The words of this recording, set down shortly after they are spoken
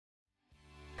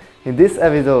In this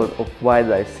episode of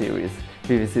Wildlife series,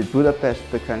 we visit Budapest,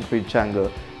 the concrete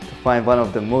jungle, to find one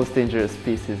of the most dangerous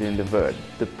species in the world,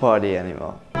 the party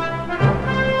animal.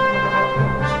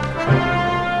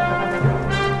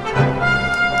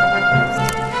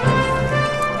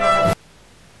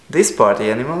 This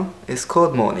party animal is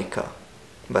called Monica,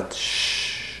 but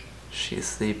shh, she is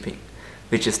sleeping,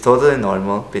 which is totally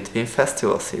normal between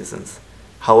festival seasons.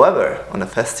 However, on a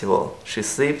festival, she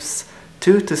sleeps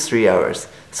 2 to 3 hours,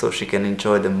 so she can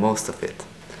enjoy the most of it.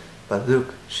 But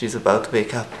look, she's about to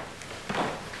wake up.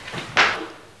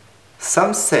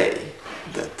 Some say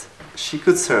that she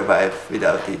could survive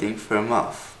without eating for a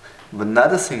month, but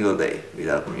not a single day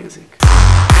without music.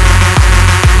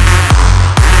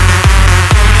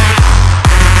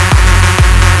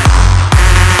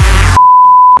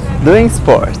 Doing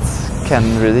sports can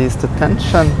release the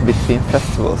tension between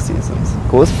festival seasons,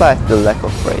 goes back to the lack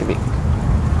of raving.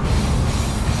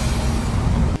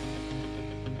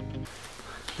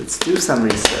 Let's do some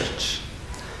research.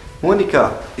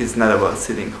 Monica is not about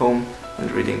sitting home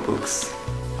and reading books.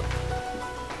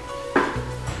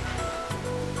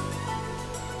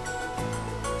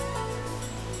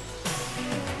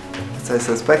 As I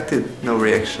suspected, no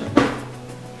reaction.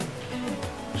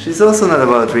 She's also not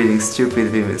about reading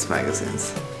stupid women's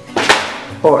magazines.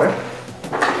 Or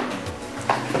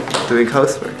doing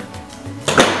housework.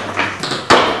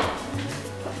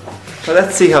 But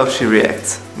let's see how she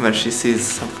reacts when she sees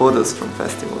some photos from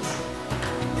festivals.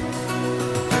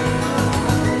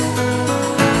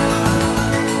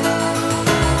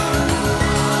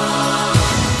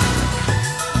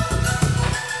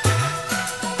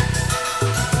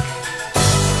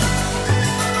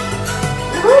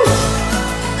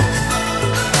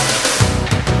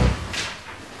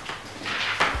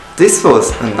 This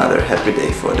was another happy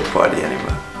day for the party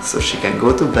animal, so she can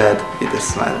go to bed with a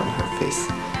smile on her face.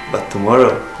 But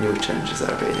tomorrow, new challenges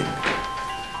are waiting.